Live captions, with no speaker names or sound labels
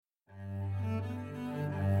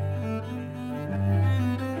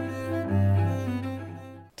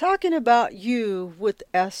Talking About You with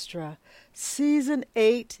ESTRA, Season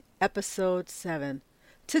 8, Episode 7.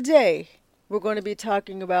 Today, we're going to be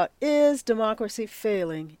talking about, is democracy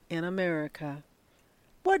failing in America?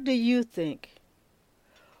 What do you think?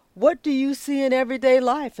 What do you see in everyday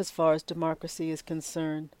life as far as democracy is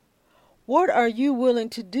concerned? What are you willing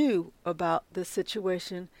to do about this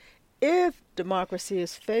situation if democracy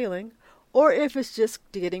is failing, or if it's just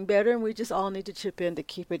getting better and we just all need to chip in to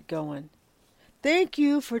keep it going? Thank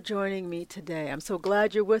you for joining me today. I'm so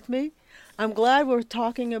glad you're with me. I'm glad we're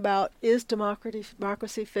talking about, is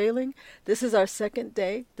democracy failing? This is our second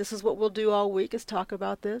day. This is what we'll do all week, is talk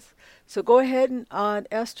about this. So go ahead and on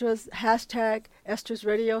ESTRA's hashtag, ESTRA's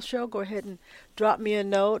radio show, go ahead and drop me a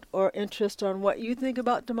note or interest on what you think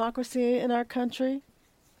about democracy in our country.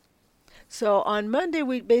 So on Monday,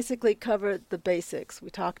 we basically covered the basics. We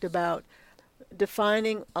talked about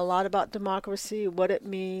defining a lot about democracy, what it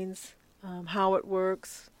means, how it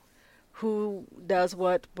works, who does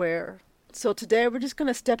what, where. So today we're just going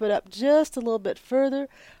to step it up just a little bit further.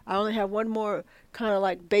 I only have one more kind of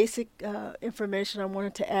like basic information I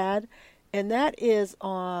wanted to add, and that is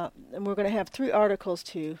and we're going to have 3 articles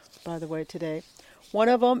too, by the way, today. One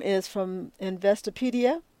of them is from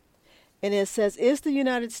Investopedia, and it says, is the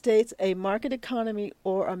United States a market economy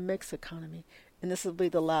or a mixed economy? And this will be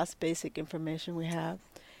the last basic information we have.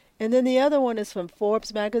 And then the other one is from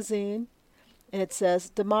Forbes magazine, and it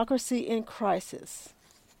says, Democracy in Crisis.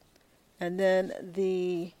 And then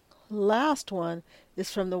the last one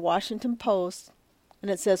is from the Washington Post,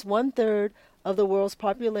 and it says, 1/3 of the world's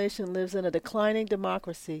population lives in a declining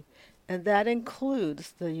democracy, and that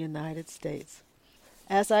includes the United States.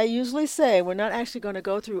 As I usually say, we're not actually going to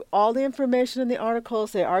go through all the information in the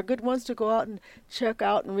articles. They are good ones to go out and check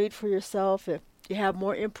out and read for yourself. If you have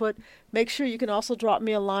more input, make sure you can also drop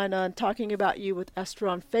me a line on Talking About You with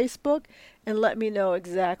ESTRA on Facebook and let me know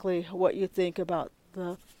exactly what you think about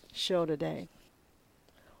the show today.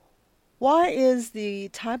 Why is the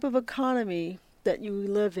type of economy that you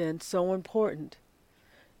live in so important?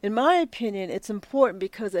 In my opinion, it's important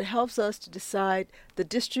because it helps us to decide the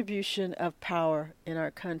distribution of power in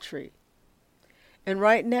our country. And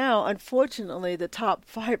right now, unfortunately, the top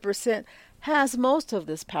 5% has most of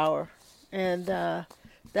this power. And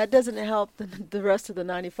that doesn't help the rest of the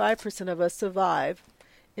 95% of us survive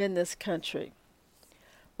in this country.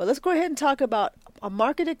 Well, let's go ahead and talk about a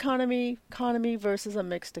market economy versus a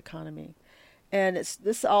mixed economy. And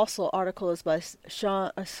this also article is by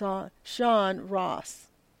Sean Ross.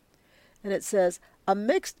 And it says, a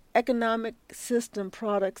mixed economic system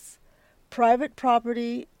products private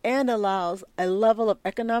property and allows a level of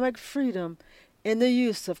economic freedom in the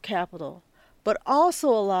use of capital, but also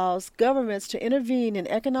allows governments to intervene in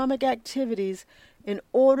economic activities in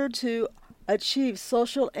order to achieve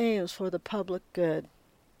social aims for the public good.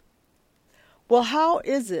 Well, how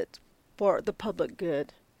is it for the public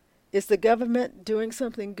good? Is the government doing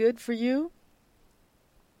something good for you?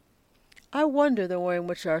 I wonder the way in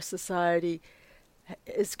which our society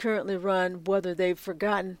is currently run, whether they've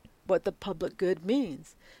forgotten what the public good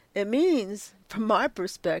means. It means, from my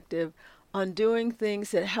perspective, on doing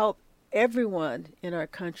things that help everyone in our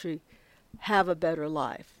country have a better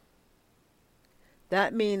life.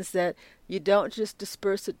 That means that you don't just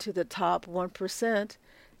disperse it to the top 1%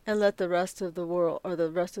 and let the rest of the world or the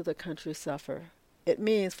rest of the country suffer. It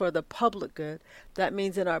means for the public good. That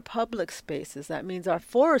means in our public spaces. That means our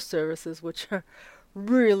forest services, which are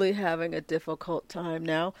really having a difficult time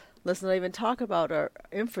now. Let's not even talk about our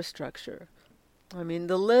infrastructure. I mean,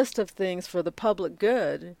 the list of things for the public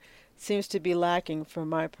good seems to be lacking from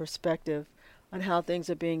my perspective on how things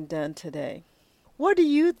are being done today. What do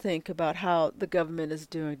you think about how the government is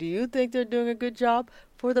doing? Do you think they're doing a good job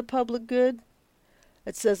for the public good?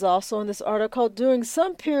 It says also in this article, during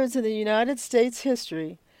some periods in the United States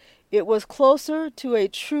history, it was closer to a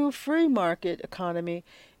true free market economy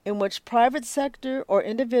in which private sector or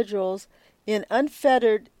individuals in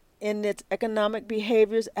unfettered in its economic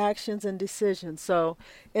behaviors, actions, and decisions. So,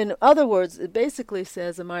 in other words, it basically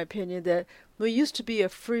says, in my opinion, that we used to be a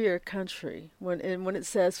freer country. When it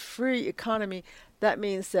says free economy, that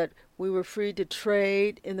means that we were free to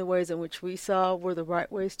trade in the ways in which we saw were the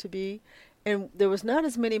right ways to be. And there was not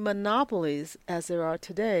as many monopolies as there are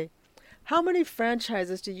today. How many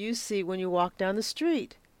franchises do you see when you walk down the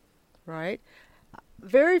street, right?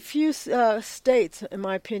 Very few states, in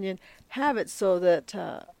my opinion, have it so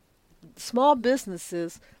that small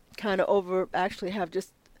businesses kind of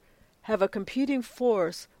have a competing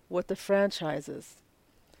force with the franchises.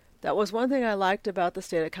 That was one thing I liked about the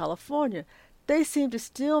state of California. They seem to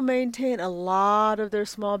still maintain a lot of their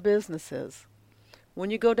small businesses. When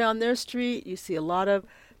you go down their street, you see a lot of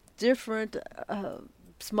different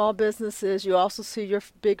small businesses. You also see your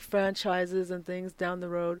big franchises and things down the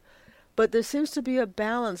road. But there seems to be a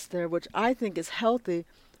balance there, which I think is healthy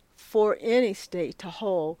for any state to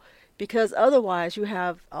hold, because otherwise you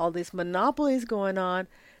have all these monopolies going on,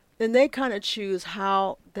 and they kind of choose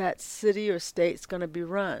how that city or state's going to be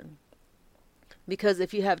run. Because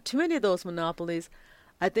if you have too many of those monopolies,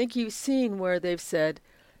 I think you've seen where they've said,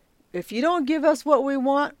 if you don't give us what we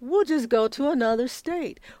want, we'll just go to another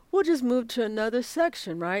state. We'll just move to another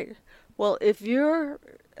section, right? Well, if your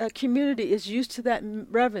community is used to that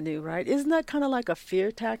revenue, right, isn't that kind of like a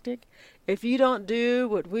fear tactic? If you don't do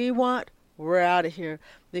what we want, we're out of here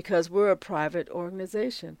because we're a private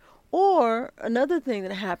organization. Or another thing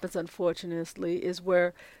that happens, unfortunately, is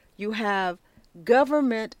where you have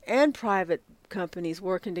government and private companies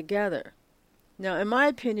working together. Now, in my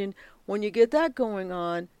opinion, when you get that going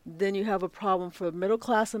on, then you have a problem for middle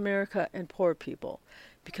class America and poor people.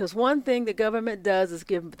 Because one thing the government does is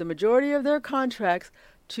give the majority of their contracts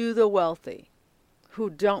to the wealthy who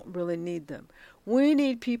don't really need them. We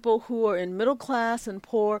need people who are in middle class and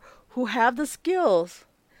poor who have the skills.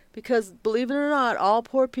 Because believe it or not, all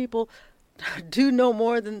poor people do know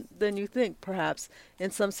more than you think, perhaps,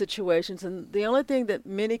 in some situations. And the only thing that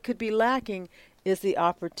many could be lacking is the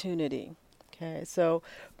opportunity. Okay, so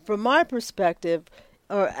from my perspective,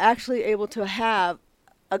 are actually able to have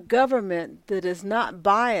a government that is not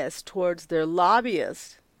biased towards their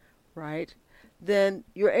lobbyists, right, then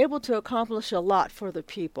you're able to accomplish a lot for the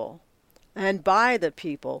people and by the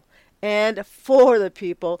people and for the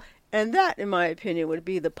people. And that, in my opinion, would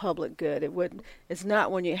be the public good. It's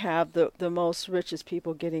not when you have the most richest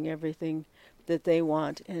people getting everything that they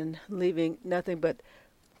want and leaving nothing but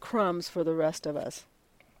crumbs for the rest of us.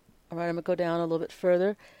 All right, I'm going to go down a little bit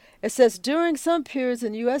further. It says, during some periods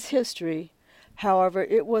in U.S. history, however,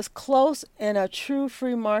 it was close in a true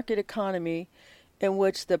free market economy in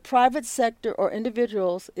which the private sector or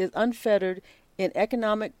individuals is unfettered in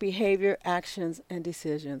economic behavior, actions, and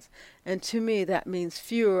decisions. And to me, that means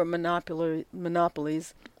fewer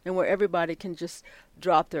monopolies, and where everybody can just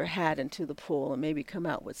drop their hat into the pool and maybe come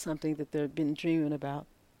out with something that they've been dreaming about.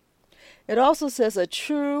 It also says a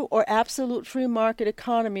true or absolute free market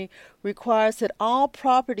economy requires that all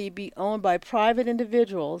property be owned by private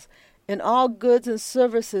individuals and all goods and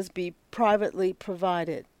services be privately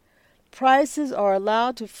provided. Prices are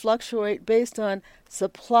allowed to fluctuate based on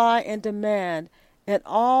supply and demand, and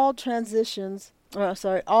all transactions are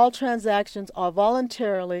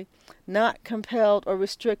voluntarily, not compelled or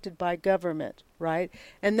restricted by government, right?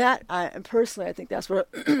 And that, I think that's where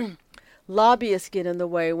lobbyists get in the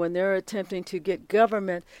way when they're attempting to get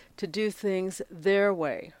government to do things their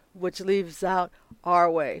way, which leaves out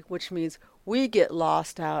our way, which means we get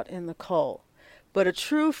lost out in the cold. But a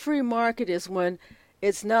true free market is when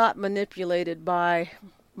it's not manipulated by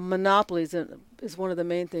monopolies, is one of the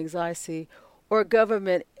main things I see, or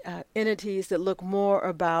government entities that look more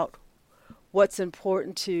about what's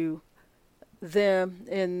important to them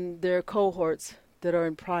and their cohorts that are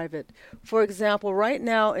in private. For example, right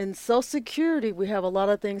now in Social Security, we have a lot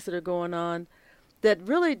of things that are going on that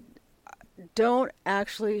really don't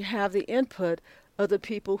actually have the input of the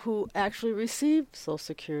people who actually receive Social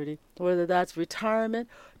Security, whether that's retirement,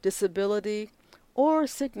 disability, or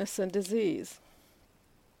sickness and disease.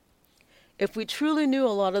 If we truly knew a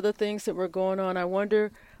lot of the things that were going on, I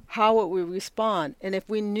wonder how would we respond? And if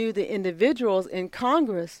we knew the individuals in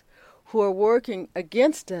Congress who are working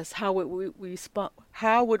against us, how would we respond?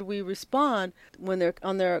 How would we respond when they're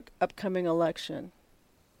on their upcoming election?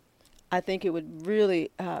 I think it would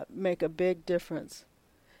really make a big difference.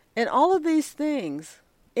 And all of these things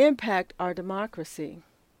impact our democracy.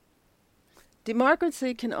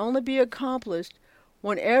 Democracy can only be accomplished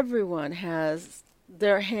when everyone has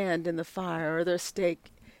their hand in the fire or their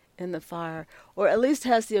stake in the fire, or at least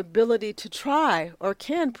has the ability to try or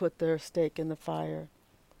can put their stake in the fire.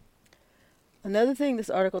 Another thing this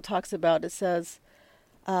article talks about, it says,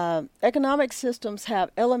 economic systems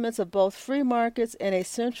have elements of both free markets and a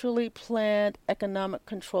centrally planned economic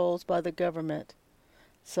controls by the government.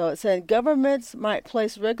 So it said governments might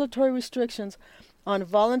place regulatory restrictions on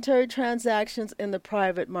voluntary transactions in the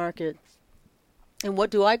private market. And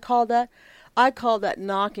what do I call that? I call that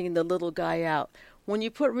knocking the little guy out. When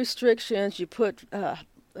you put restrictions, you put,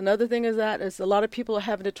 another thing is a lot of people are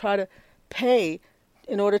having to try to pay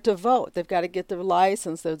in order to vote. They've got to get their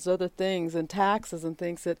license. There's other things and taxes and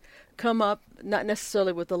things that come up, not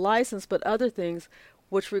necessarily with the license, but other things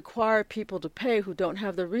which require people to pay who don't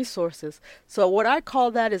have the resources. So what I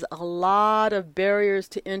call that is a lot of barriers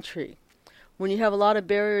to entry. When you have a lot of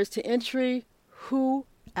barriers to entry, who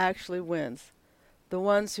actually wins? the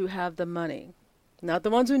ones who have the money. Not the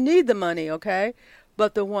ones who need the money, okay?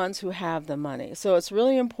 But the ones who have the money. So it's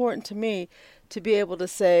really important to me to be able to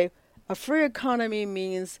say a free economy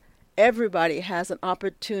means everybody has an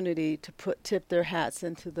opportunity to tip their hats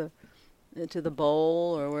into the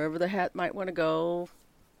bowl or wherever the hat might want to go.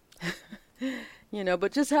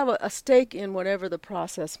 But just have a stake in whatever the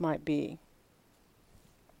process might be.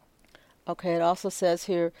 Okay, it also says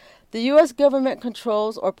here, the U.S. government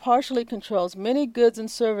controls or partially controls many goods and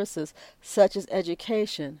services, such as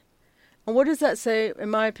education. And what does that say?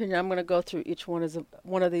 In my opinion, I'm going to go through each one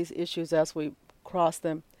of these issues as we cross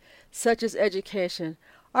them, such as education.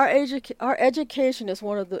 Our education is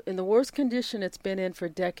in the worst condition it's been in for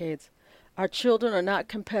decades. Our children are not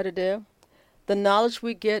competitive. The knowledge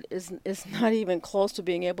we get is not even close to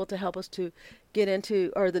being able to help us to get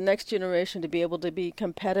into, or the next generation to be able to be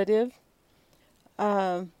competitive.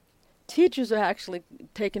 Teachers are actually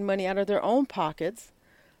taking money out of their own pockets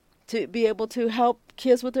to be able to help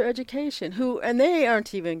kids with their education, and they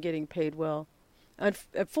aren't even getting paid well.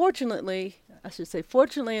 Fortunately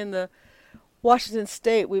in the Washington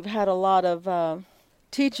State, we've had a lot of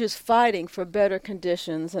teachers fighting for better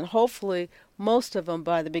conditions, and hopefully most of them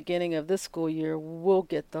by the beginning of this school year will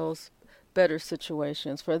get those better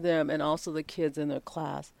situations for them and also the kids in their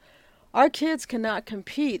class. Our kids cannot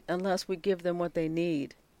compete unless we give them what they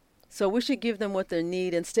need. So we should give them what they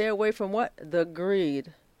need and stay away from the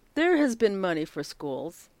greed. There has been money for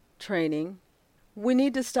schools, training. We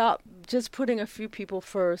need to stop just putting a few people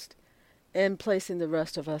first and placing the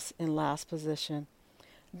rest of us in last position.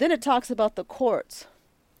 Then it talks about the courts.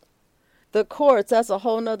 The courts, that's a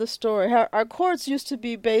whole nother story. Our courts used to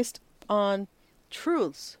be based on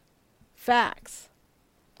truths, facts,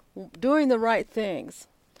 doing the right things.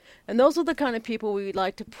 And those are the kind of people we'd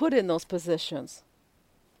like to put in those positions.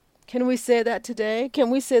 Can we say that today? Can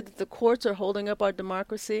we say that the courts are holding up our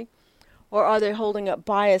democracy? Or are they holding up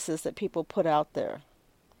biases that people put out there?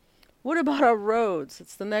 What about our roads?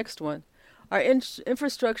 It's the next one. Our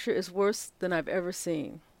infrastructure is worse than I've ever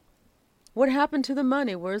seen. What happened to the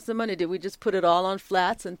money? Where's the money? Did we just put it all on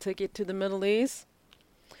flats and take it to the Middle East?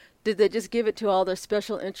 Did they just give it to all their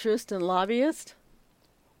special interests and lobbyists?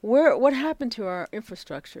 What happened to our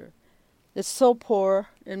infrastructure? It's so poor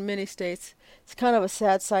in many states. It's kind of a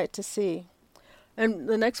sad sight to see. And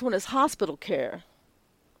the next one is hospital care.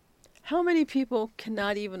 How many people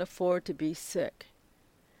cannot even afford to be sick?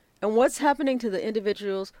 And what's happening to the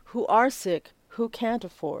individuals who are sick, who can't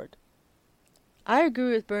afford? I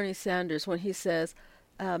agree with Bernie Sanders when he says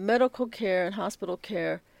medical care and hospital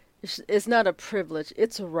care is not a privilege,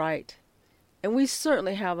 it's a right. And we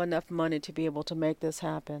certainly have enough money to be able to make this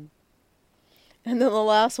happen. And then the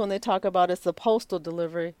last one they talk about is the postal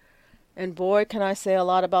delivery. And boy, can I say a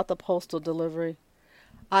lot about the postal delivery.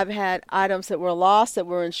 I've had items that were lost, that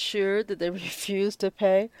were insured, that they refused to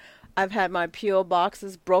pay. I've had my P.O.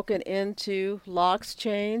 boxes broken into, locks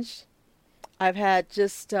changed. I've had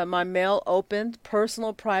just my mail opened,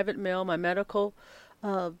 personal private mail, my medical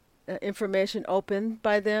information opened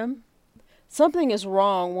by them. Something is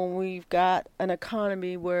wrong when we've got an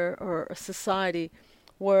economy or a society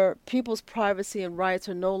where people's privacy and rights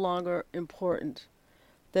are no longer important,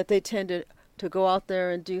 that they tend to go out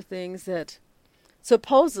there and do things that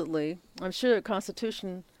supposedly, I'm sure the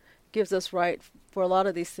Constitution gives us right for a lot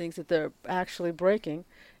of these things that they're actually breaking.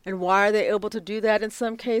 And why are they able to do that in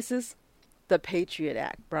some cases? The Patriot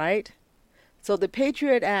Act, right? So the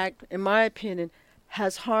Patriot Act, in my opinion,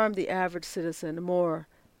 has harmed the average citizen more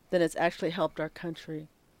than it's actually helped our country.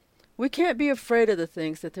 We can't be afraid of the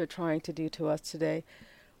things that they're trying to do to us today.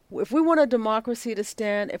 If we want a democracy to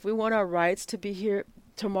stand, if we want our rights to be here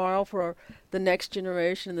tomorrow for the next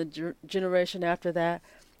generation and the generation after that,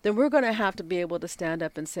 then we're going to have to be able to stand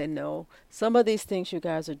up and say, no, some of these things you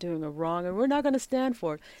guys are doing are wrong, and we're not going to stand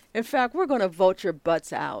for it. In fact, we're going to vote your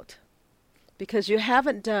butts out because you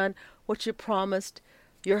haven't done what you promised.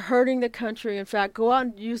 You're hurting the country. In fact, go out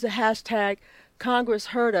and use the hashtag Congress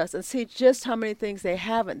Heard Us and see just how many things they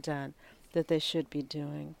haven't done that they should be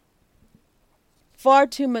doing. Far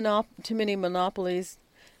too many monopolies,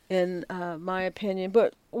 in my opinion.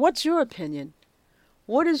 But what's your opinion?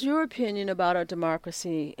 What is your opinion about our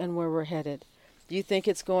democracy and where we're headed? Do you think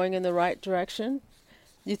it's going in the right direction?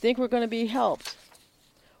 Do you think we're going to be helped?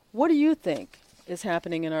 What do you think is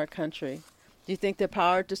happening in our country? Do you think the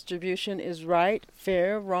power distribution is right,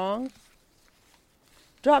 fair, wrong?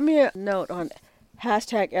 Drop me a note on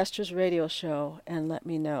hashtag ESTRA's radio show and let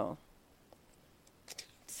me know.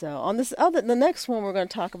 So on the next one we're going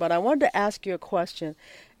to talk about, I wanted to ask you a question.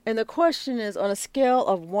 And the question is, on a scale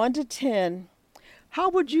of 1 to 10, how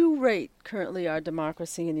would you rate currently our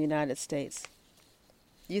democracy in the United States?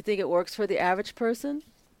 Do you think it works for the average person?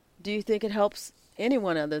 Do you think it helps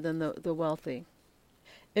anyone other than the wealthy?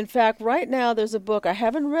 In fact, right now there's a book. I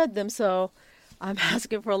haven't read them, so I'm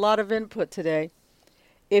asking for a lot of input today.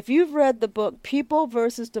 If you've read the book People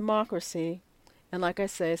versus Democracy, and like I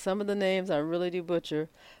say, some of the names I really do butcher.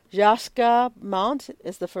 Jaska Mount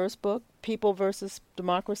is the first book, People versus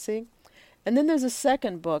Democracy. And then there's a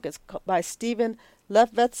second book. It's by Stephen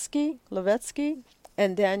Levetsky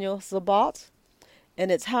and Daniel Zabot, and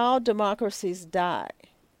it's How Democracies Die.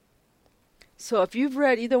 So if you've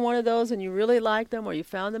read either one of those and you really like them or you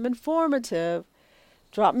found them informative,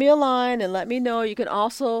 drop me a line and let me know. You can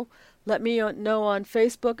also let me know on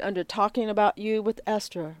Facebook under Talking About You with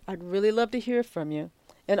ESTRA. I'd really love to hear from you.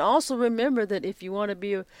 And also remember that if you want to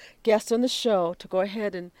be a guest on the show, to go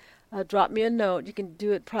ahead and drop me a note. You can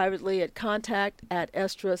do it privately at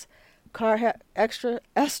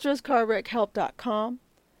contact@estrascarwreckhelp.com.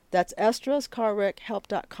 That's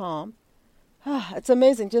estrascarwreckhelp.com. It's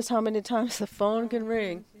amazing just how many times the phone can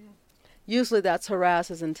ring. Usually that's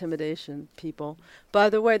harasses intimidation people. By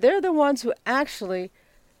the way, they're the ones who actually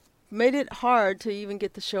made it hard to even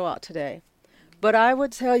get the show out today. But I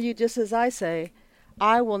would tell you, just as I say,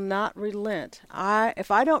 I will not relent.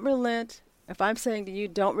 If I don't relent, if I'm saying to you,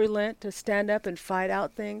 don't relent, to stand up and fight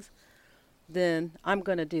out things, then I'm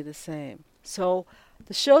going to do the same. So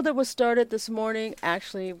the show that was started this morning,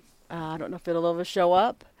 actually, I don't know if it'll ever show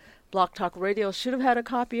up. Block Talk Radio should have had a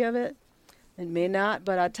copy of it. It may not,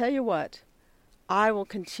 but I tell you what, I will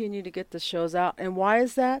continue to get the shows out. And why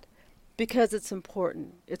is that? Because it's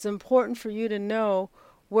important. It's important for you to know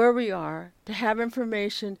where we are, to have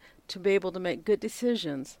information, to be able to make good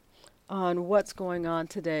decisions on what's going on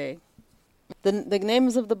today. The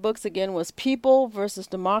names of the books again was People versus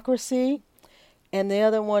Democracy, and the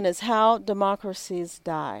other one is How Democracies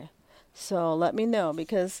Die. So let me know,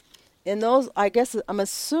 because in those, I guess I'm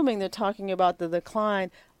assuming they're talking about the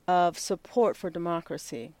decline of support for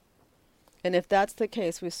democracy. And if that's the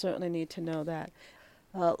case, we certainly need to know that.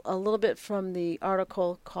 A little bit from the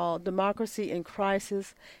article called Democracy in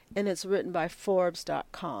Crisis, and it's written by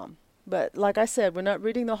Forbes.com. But like I said, we're not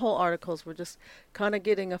reading the whole articles. We're just kind of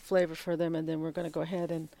getting a flavor for them, and then we're going to go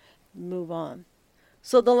ahead and move on.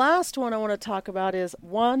 So the last one I want to talk about is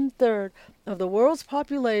 1/3 of the world's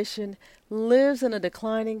population lives in a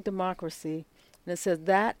declining democracy. And it says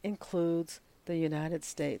that includes the United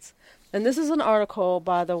States. And this is an article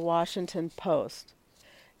by the Washington Post.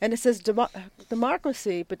 And it says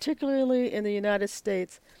democracy, particularly in the United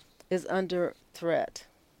States, is under threat.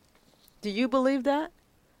 Do you believe that?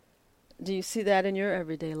 Do you see that in your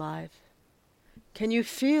everyday life? Can you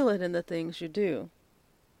feel it in the things you do?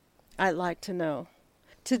 I'd like to know.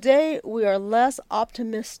 Today, we are less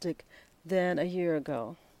optimistic than a year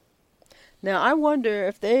ago. Now, I wonder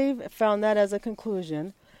if they've found that as a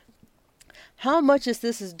conclusion. How much of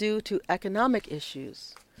this is due to economic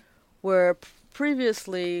issues, where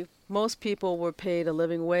previously most people were paid a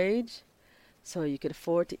living wage, so you could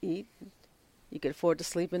afford to eat, you could afford to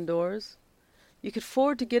sleep indoors, you could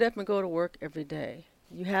afford to get up and go to work every day.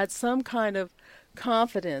 You had some kind of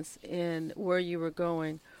confidence in where you were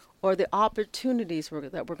going, or the opportunities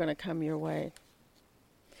that were going to come your way.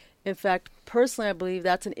 In fact, personally, I believe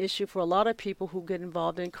that's an issue for a lot of people who get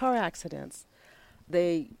involved in car accidents.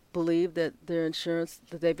 They believe that their insurance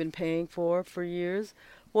that they've been paying for years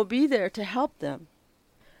will be there to help them.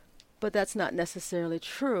 But that's not necessarily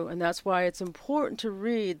true, and that's why it's important to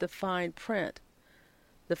read the fine print.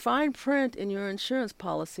 The fine print in your insurance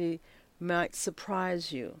policy might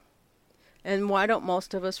surprise you. And why don't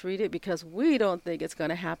most of us read it? Because we don't think it's going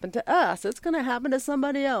to happen to us. It's going to happen to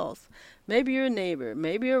somebody else. Maybe your neighbor,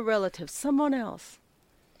 maybe your relative, someone else.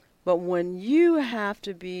 But when you have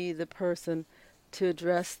to be the person to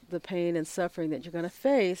address the pain and suffering that you're going to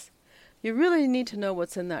face, you really need to know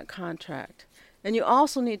what's in that contract. And you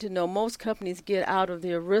also need to know most companies get out of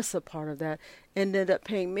the ERISA part of that and end up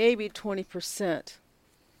paying maybe 20%,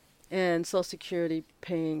 and Social Security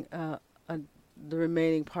paying the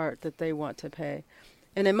remaining part that they want to pay.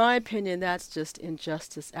 And in my opinion, that's just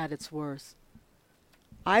injustice at its worst.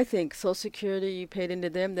 I think Social Security, you paid into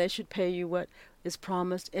them, they should pay you what is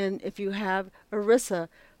promised. And if you have ERISA,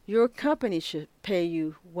 your company should pay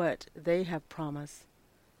you what they have promised.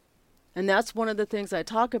 And that's one of the things I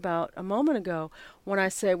talked about a moment ago when I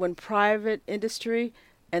say when private industry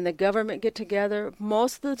and the government get together,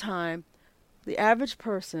 most of the time, the average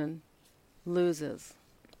person loses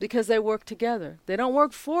because they work together. They don't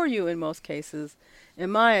work for you in most cases. In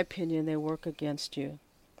my opinion, they work against you.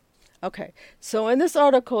 Okay, so in this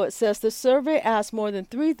article it says the survey asked more than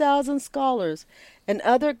 3,000 scholars and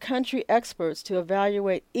other country experts to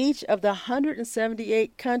evaluate each of the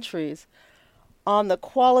 178 countries on the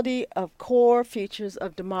quality of core features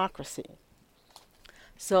of democracy.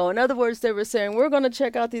 So in other words, they were saying, we're going to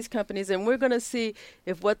check out these companies and we're going to see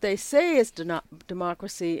if what they say is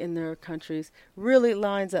democracy in their countries really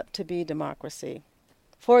lines up to be democracy.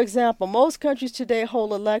 For example, most countries today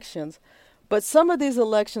hold elections, but some of these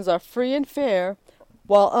elections are free and fair,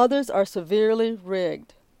 while others are severely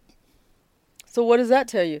rigged. So what does that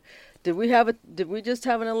tell you? Did we just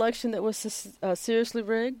have an election that was seriously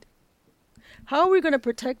rigged? How are we going to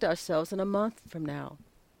protect ourselves in a month from now?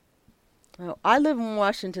 Well, I live in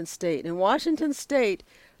Washington State. In Washington State,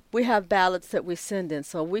 we have ballots that we send in,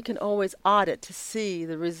 so we can always audit to see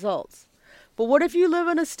the results. But what if you live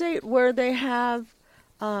in a state where they have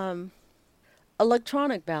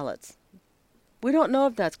electronic ballots? We don't know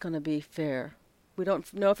if that's going to be fair. We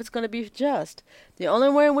don't know if it's going to be just. The only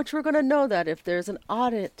way in which we're going to know that if there's an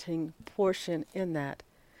auditing portion in that.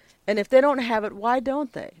 And if they don't have it, why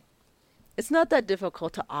don't they? It's not that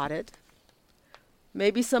difficult to audit.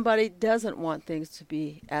 Maybe somebody doesn't want things to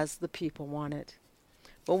be as the people want it.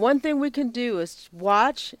 But one thing we can do is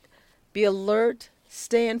watch, be alert,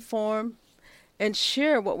 stay informed, and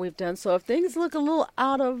share what we've done. So if things look a little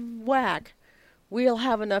out of whack, we'll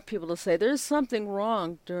have enough people to say, there's something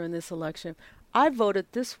wrong during this election. I voted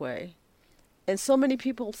this way. And so many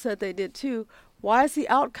people said they did too. Why is the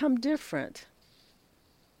outcome different?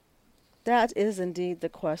 That is indeed the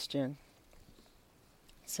question.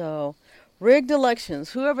 So, rigged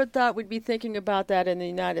elections. Whoever thought we'd be thinking about that in the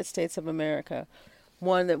United States of America?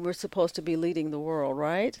 One that we're supposed to be leading the world,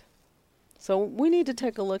 right? So we need to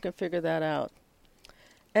take a look and figure that out.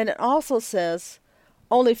 And it also says,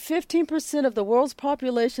 only 15% of the world's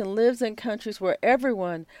population lives in countries where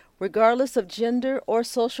everyone, regardless of gender or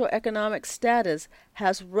socioeconomic status,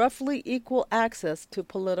 has roughly equal access to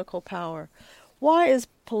political power. Why is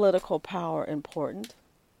political power important?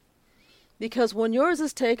 Because when yours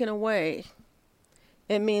is taken away,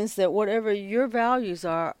 it means that whatever your values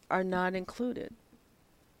are not included.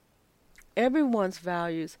 Everyone's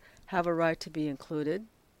values have a right to be included.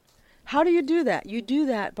 How do you do that? You do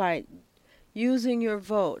that by using your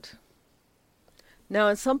vote. Now,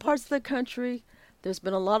 in some parts of the country, there's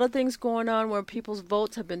been a lot of things going on where people's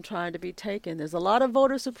votes have been trying to be taken. There's a lot of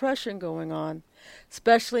voter suppression going on,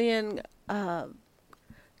 especially in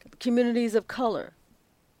communities of color.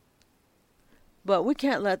 But we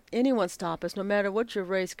can't let anyone stop us, no matter what your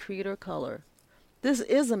race, creed, or color. This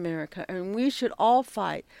is America, and we should all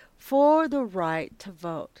fight for the right to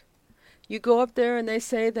vote. You go up there and they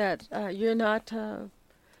say that you're not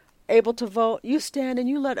able to vote. You stand and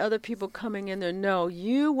you let other people coming in there know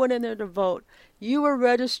you went in there to vote. You were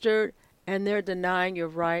registered, and they're denying your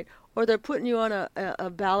right, or they're putting you on a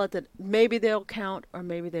ballot that maybe they'll count or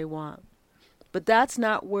maybe they won't. But that's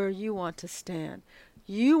not where you want to stand.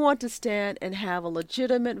 You want to stand and have a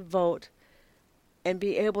legitimate vote and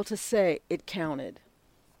be able to say it counted.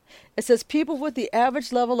 It says people with the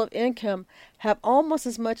average level of income have almost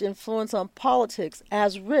as much influence on politics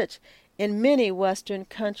as rich in many Western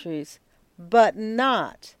countries, but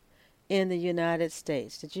not in the United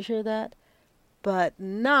States. Did you hear that? But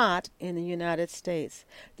not in the United States.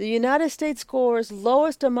 The United States scores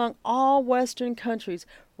lowest among all Western countries,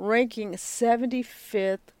 ranking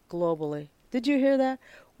 75th globally. Did you hear that?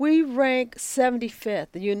 We rank 75th.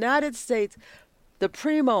 The United States, the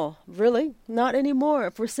primo, really? Not anymore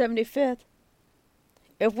if we're 75th.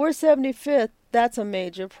 If we're 75th, that's a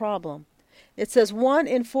major problem. It says 1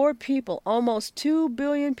 in 4 people, almost 2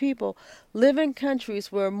 billion people, live in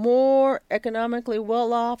countries where more economically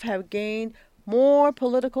well-off have gained more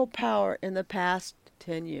political power in the past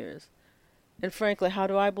 10 years. And frankly, how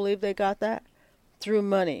do I believe they got that? Through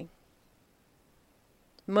money.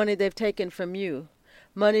 Money they've taken from you.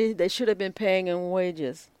 Money they should have been paying in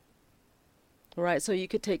wages. Right? So you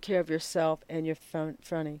could take care of yourself and your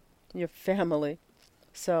family.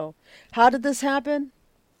 So, how did this happen?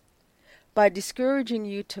 By discouraging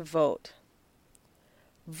you to vote.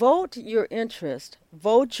 Vote your interest.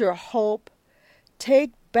 Vote your hope.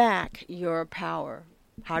 Take back your power.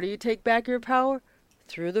 How do you take back your power?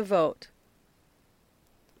 Through the vote.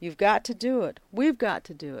 You've got to do it. We've got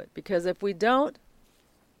to do it. Because if we don't,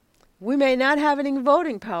 we may not have any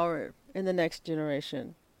voting power in the next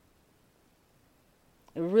generation.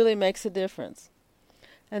 It really makes a difference.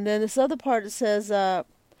 And then this other part, it says,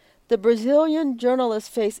 the Brazilian journalists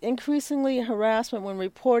face increasingly harassment when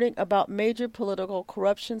reporting about major political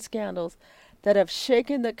corruption scandals that have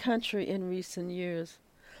shaken the country in recent years.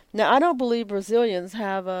 Now, I don't believe Brazilians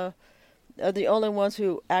have are the only ones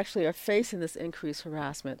who actually are facing this increased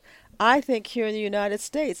harassment. I think here in the United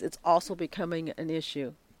States, it's also becoming an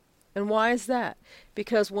issue. And why is that?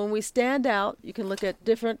 Because when we stand out, you can look at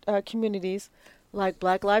different communities like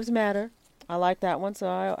Black Lives Matter. I like that one, so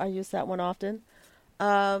I use that one often.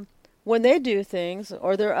 When they do things,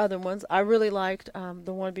 or there are other ones, I really liked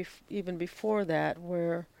the one even before that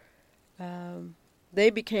where they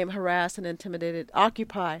became harassed and intimidated.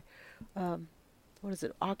 Occupy, what is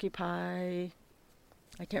it? Occupy.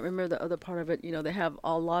 I can't remember the other part of it. You know, they have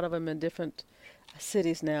a lot of them in different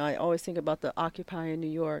cities now. I always think about the Occupy in New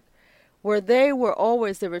York, where they were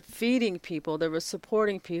feeding people, they were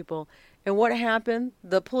supporting people. And what happened?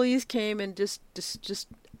 The police came and just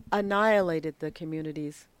annihilated the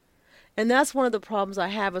communities. And that's one of the problems I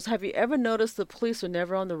have is, have you ever noticed the police are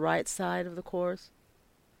never on the right side of the course?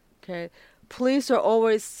 Okay. Police are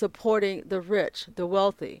always supporting the rich, the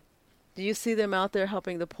wealthy. Do you see them out there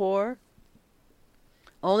helping the poor?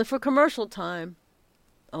 Only for commercial time.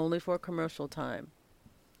 Only for commercial time.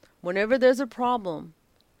 Whenever there's a problem,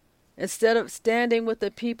 instead of standing with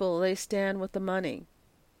the people, they stand with the money.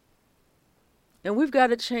 And we've got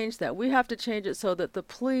to change that. We have to change it so that the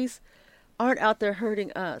police aren't out there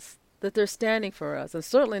hurting us, that they're standing for us, and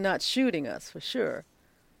certainly not shooting us, for sure.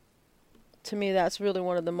 To me, that's really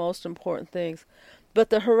one of the most important things. But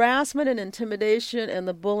the harassment and intimidation and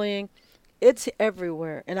the bullying, it's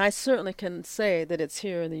everywhere. And I certainly can say that it's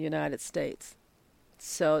here in the United States.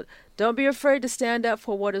 So don't be afraid to stand up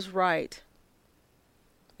for what is right.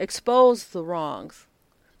 Expose the wrongs.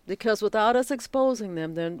 Because without us exposing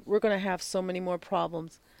them, then we're going to have so many more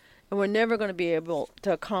problems. And we're never going to be able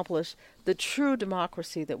to accomplish the true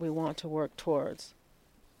democracy that we want to work towards.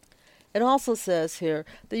 It also says here,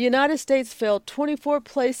 the United States fell 24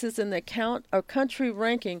 places in the country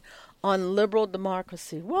ranking on liberal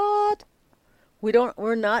democracy. What?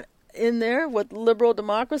 We're not in there with liberal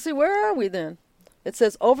democracy? Where are we then? It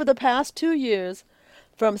says over the past 2 years,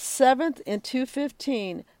 from 7th in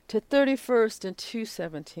 2015 to 31st in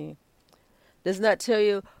 2017. Doesn't that tell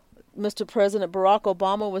you Mr. President Barack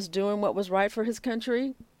Obama was doing what was right for his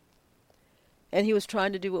country? And he was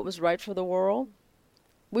trying to do what was right for the world?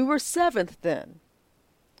 We were 7th then.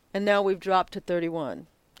 And now we've dropped to 31.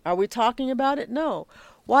 Are we talking about it? No.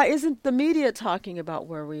 Why isn't the media talking about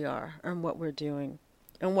where we are and what we're doing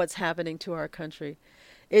and what's happening to our country?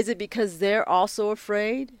 Is it because they're also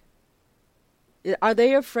afraid? Are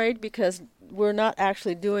they afraid because we're not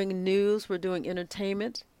actually doing news, we're doing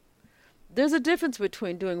entertainment? There's a difference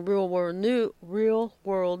between doing real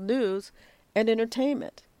world news and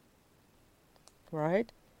entertainment.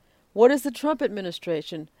 Right? What is the Trump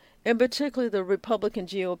administration, and particularly the Republican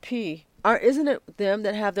GOP? Isn't it them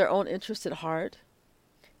that have their own interests at heart?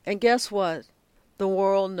 And guess what? The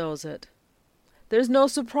world knows it. There's no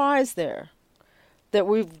surprise there that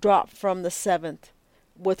we've dropped from the 7th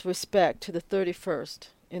with respect to the 31st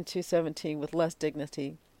in 2017 with less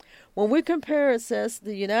dignity. When we compare, it says,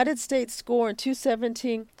 the United States score in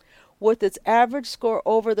 2017 with its average score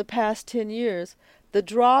over the past 10 years, the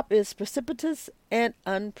drop is precipitous and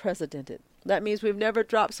unprecedented. That means we've never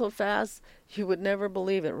dropped so fast, you would never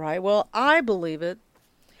believe it, right? Well, I believe it.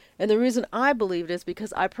 And the reason I believe it is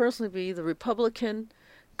because I personally believe the Republican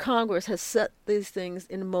Congress has set these things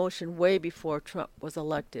in motion way before Trump was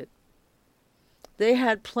elected. They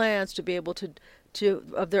had plans to be able to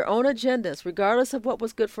of their own agendas, regardless of what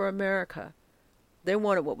was good for America. They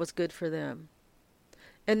wanted what was good for them.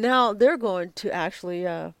 And now they're going to actually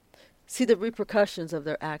see the repercussions of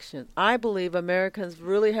their actions. I believe Americans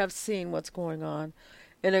really have seen what's going on,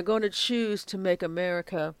 and are going to choose to make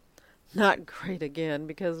America not great again,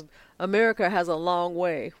 because America has a long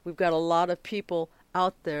way. We've got a lot of people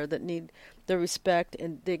out there that need the respect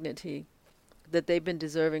and dignity that they've been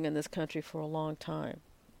deserving in this country for a long time.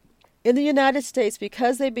 In the United States,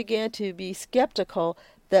 because they began to be skeptical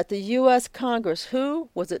that the U.S. Congress, who?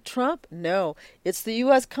 Was it Trump? No. It's the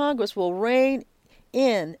U.S. Congress will rein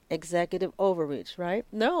in executive overreach, right?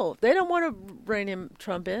 No, they don't want to rein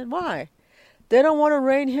Trump in. Why? They don't want to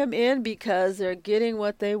rein him in because they're getting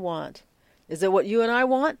what they want. Is it what you and I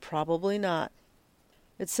want? Probably not.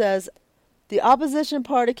 It says, the opposition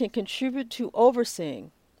party can contribute to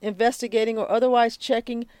overseeing, investigating, or otherwise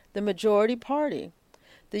checking the majority party.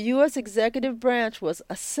 The U.S. executive branch was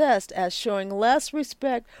assessed as showing less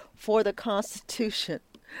respect for the Constitution.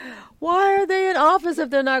 Why are they in office if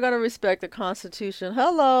they're not going to respect the Constitution?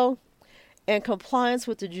 Hello. And compliance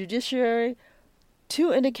with the judiciary,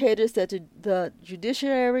 two indicators that the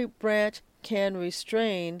judiciary branch can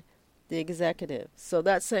restrain the executive. So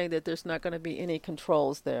that's saying that there's not going to be any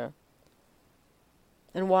controls there.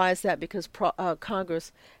 And why is that? Because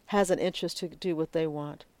Congress has an interest to do what they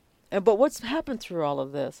want. But what's happened through all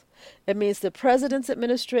of this? It means the president's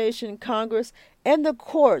administration, Congress, and the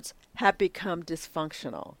courts have become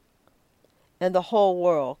dysfunctional. And the whole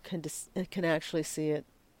world can actually see it.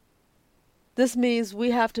 This means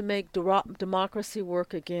we have to make democracy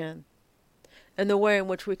work again. And the way in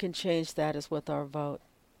which we can change that is with our vote.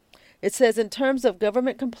 It says, in terms of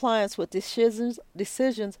government compliance with decisions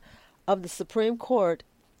of the Supreme Court,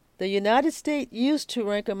 the United States used to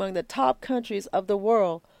rank among the top countries of the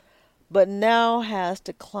world, but now has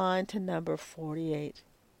declined to number 48.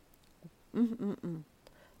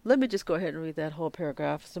 Let me just go ahead and read that whole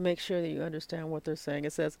paragraph to make sure that you understand what they're saying.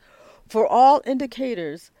 It says, for all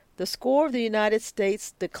indicators, the score of the United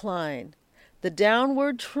States declined. The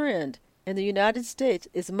downward trend in the United States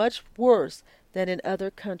is much worse than in other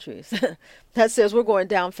countries. That says we're going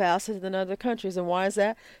down faster than other countries. And why is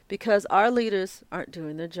that? Because our leaders aren't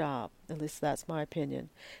doing their job. At least that's my opinion.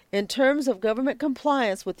 In terms of government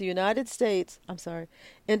compliance with the United States,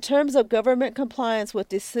 in terms of government compliance with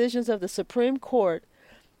decisions of the Supreme Court,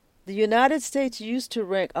 the United States used to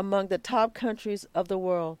rank among the top countries of the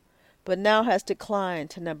world, but now has declined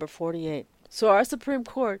to number 48. So our Supreme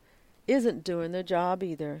Court isn't doing their job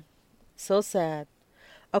either. So sad.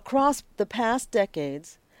 Across the past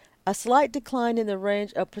decades, a slight decline in the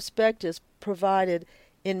range of perspectives provided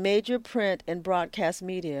in major print and broadcast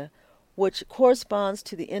media, which corresponds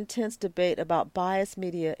to the intense debate about biased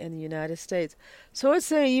media in the United States. So it's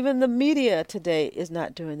saying even the media today is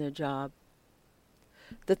not doing their job.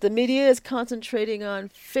 That the media is concentrating on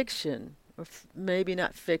fiction, or maybe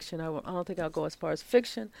not fiction. I don't think I'll go as far as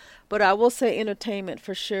fiction, but I will say entertainment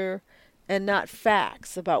for sure, and not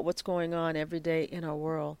facts about what's going on every day in our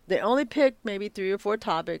world. They only pick maybe 3 or 4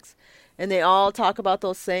 topics, and they all talk about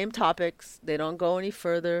those same topics. They don't go any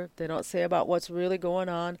further. They don't say about what's really going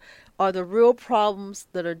on or the real problems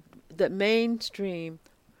that mainstream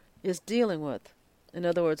is dealing with. In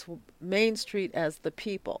other words, Main Street as the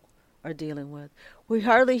people are dealing with. We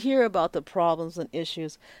hardly hear about the problems and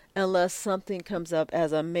issues unless something comes up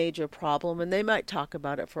as a major problem, and they might talk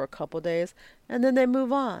about it for a couple days, and then they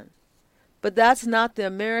move on. But that's not the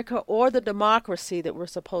America or the democracy that we're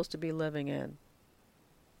supposed to be living in.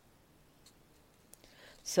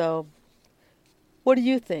 So, what do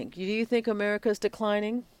you think? Do you think America is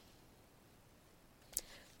declining?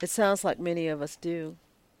 It sounds like many of us do.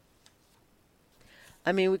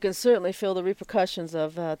 I mean, we can certainly feel the repercussions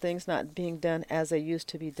of things not being done as they used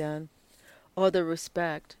to be done, or the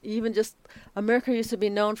respect. Even just, America used to be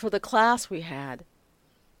known for the class we had.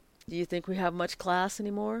 Do you think we have much class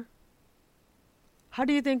anymore? How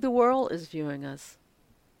do you think the world is viewing us?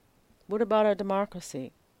 What about our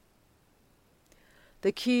democracy?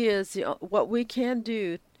 The key is, what we can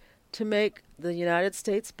do to make the United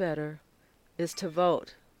States better is to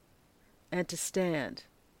vote and to stand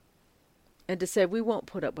and to say we won't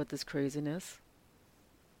put up with this craziness.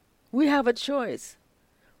 We have a choice.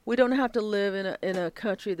 We don't have to live in a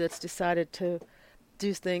country that's decided to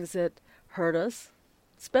do things that hurt us,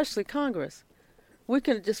 especially Congress. We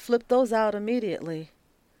can just flip those out immediately.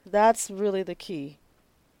 That's really the key.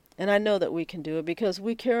 And I know that we can do it because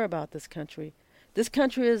we care about this country. This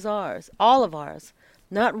country is ours, all of ours.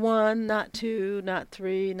 Not 1, not 2, not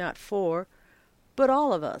 3, not 4, but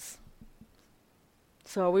all of us.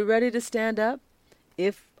 So are we ready to stand up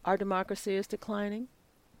if our democracy is declining?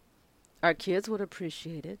 Our kids would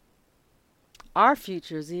appreciate it. Our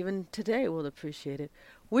futures, even today, will appreciate it.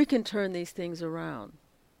 We can turn these things around.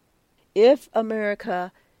 If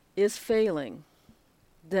America is failing,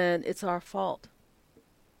 then it's our fault.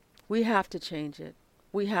 We have to change it.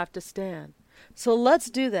 We have to stand. So let's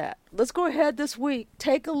do that. Let's go ahead this week.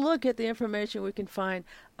 Take a look at the information we can find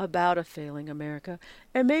about a failing America.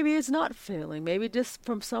 And maybe it's not failing. Maybe just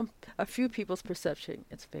from a few people's perception,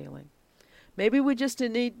 it's failing. Maybe we just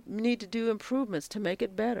need to do improvements to make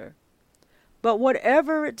it better. But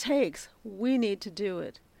whatever it takes, we need to do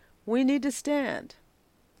it. We need to stand.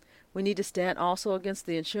 We need to stand also against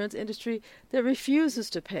the insurance industry that refuses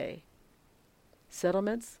to pay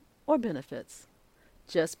settlements or benefits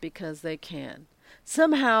just because they can.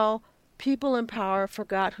 Somehow, people in power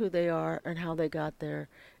forgot who they are and how they got there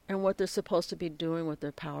and what they're supposed to be doing with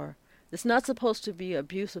their power. It's not supposed to be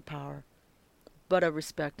abuse of power, but a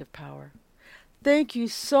respect of power. Thank you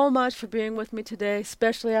so much for being with me today,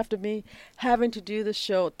 especially after me having to do the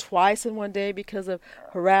show twice in one day because of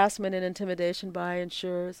harassment and intimidation by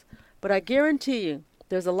insurers. But I guarantee you,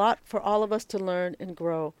 there's a lot for all of us to learn and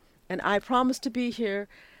grow. And I promise to be here,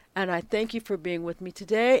 and I thank you for being with me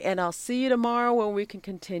today, and I'll see you tomorrow when we can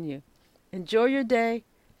continue. Enjoy your day.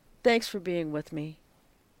 Thanks for being with me.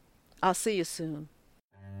 I'll see you soon.